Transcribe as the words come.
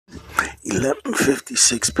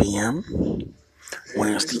11:56 p.m.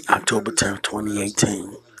 Wednesday, October 10th,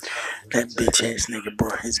 2018. That bitch ass nigga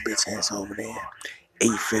brought his bitch ass over there.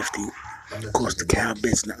 8:50. Of course, the cow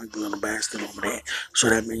bitch and the ugly little bastard over there. So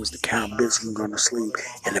that means the cow bitch can go to sleep.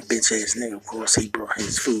 And the bitch ass nigga, of course, he brought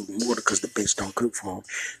his food and water because the bitch don't cook for him.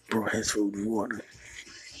 Brought his food and water.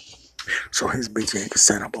 So his bitch ass can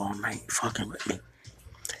set up all night fucking with me.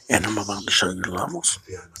 And I'm about to show you the levels.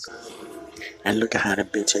 And look at how the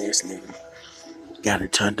bitch ass nigga got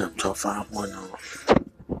it turned up to a 510.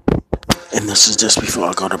 And this is just before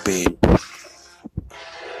I go to bed.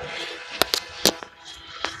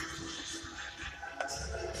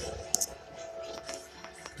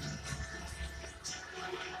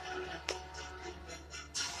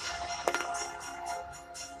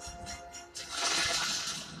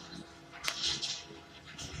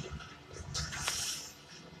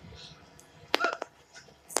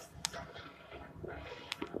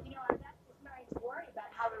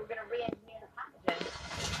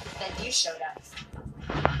 Then you showed up.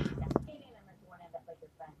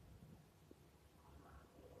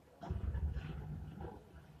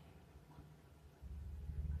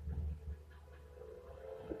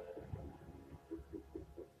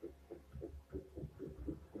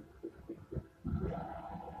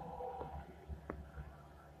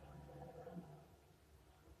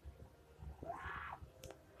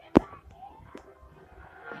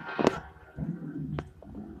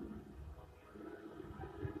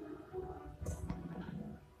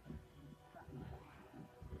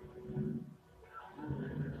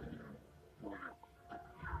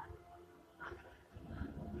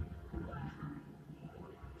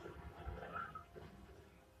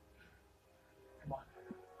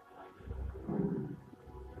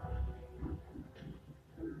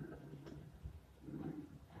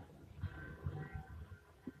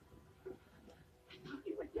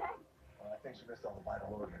 Well, I think she missed all the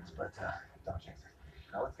vital organs, but don't jinx it.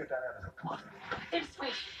 Now let's get that evidence. Come on. It's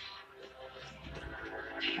sweet.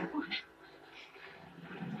 Okay,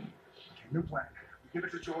 new plan. We give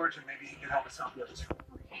it to George, and maybe he can help us out the other two.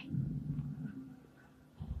 Okay.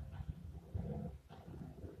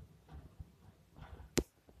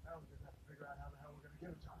 Now we just have to figure out how the hell we're gonna give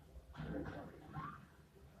it to him.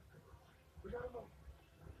 We gotta move.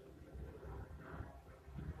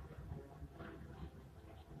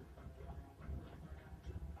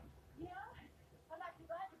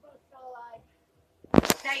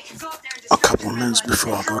 Now you can go up there and A distract couple your of friend minutes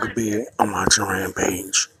while I before I go to bed, I'm watching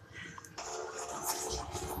Rampage.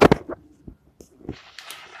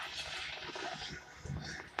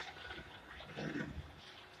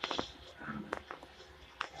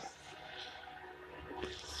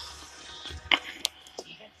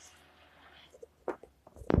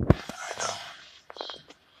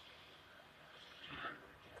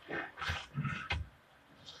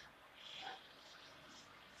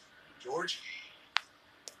 George?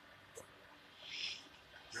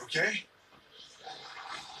 You okay?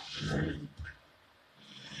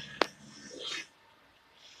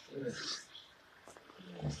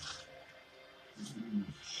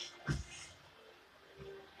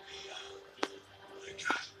 Thank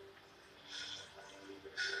God.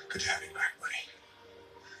 Good to have you back, buddy.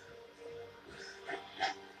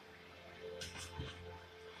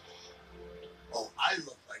 Oh, I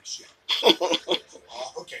look like shit.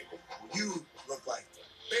 Okay. You look like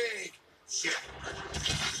big shit.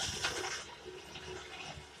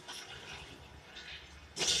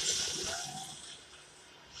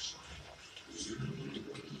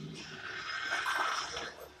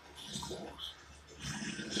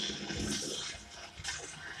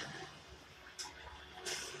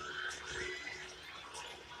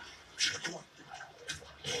 Come on.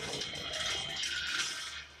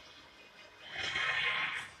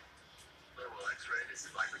 X-ray, this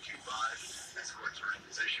is Viper 2-5. Escorts are in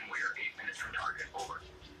position. We are 8 minutes from target. Over.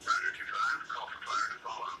 Roger 2-5. Call for fire to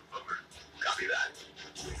follow. Over. Copy that.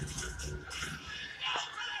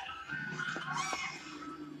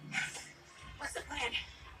 What's the plan?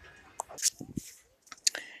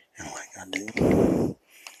 And what I gotta do,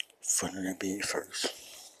 foot in the bed first.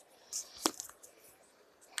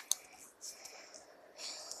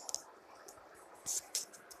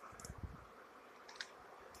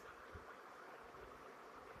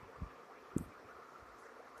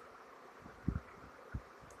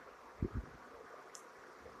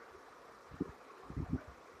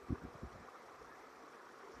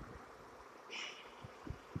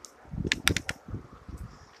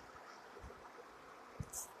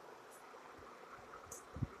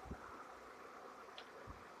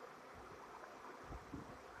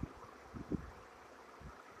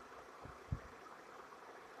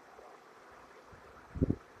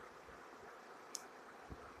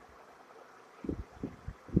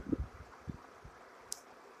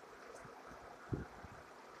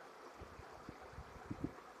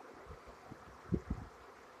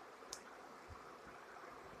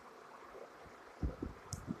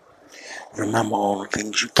 Remember all the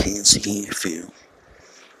things you can't see and feel.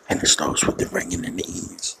 And it starts with the ringing in the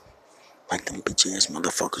ears. Like them bitch ass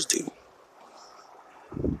motherfuckers do.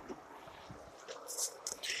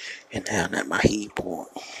 And now that my heat poured,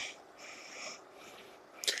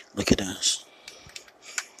 look at us.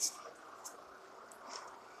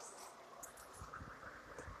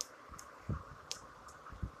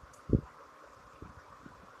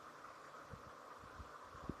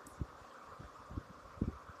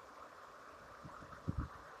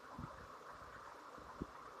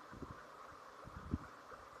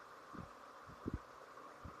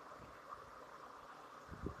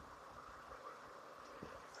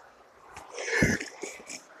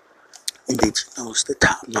 And did you notice the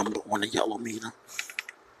top number on the yellow meter?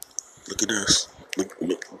 Look at us. Look,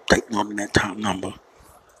 take note of that top number.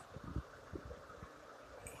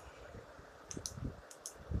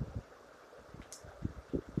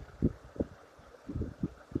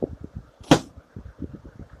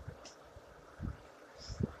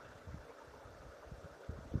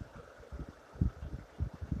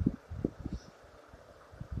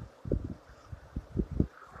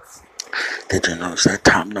 Did you notice that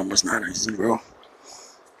top number's not a zero?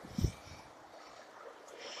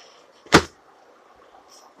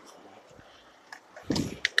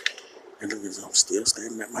 And look at this, I'm still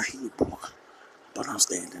standing at my heat board. But I'm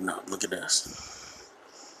standing up. Look at this.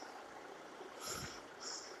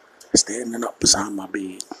 Standing up beside my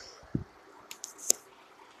bed.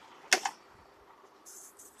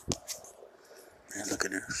 And look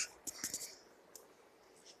at this.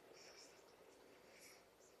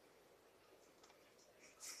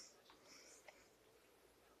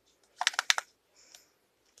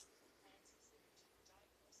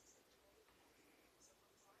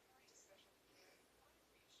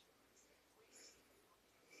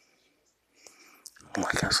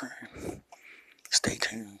 Like I said, stay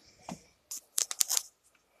tuned.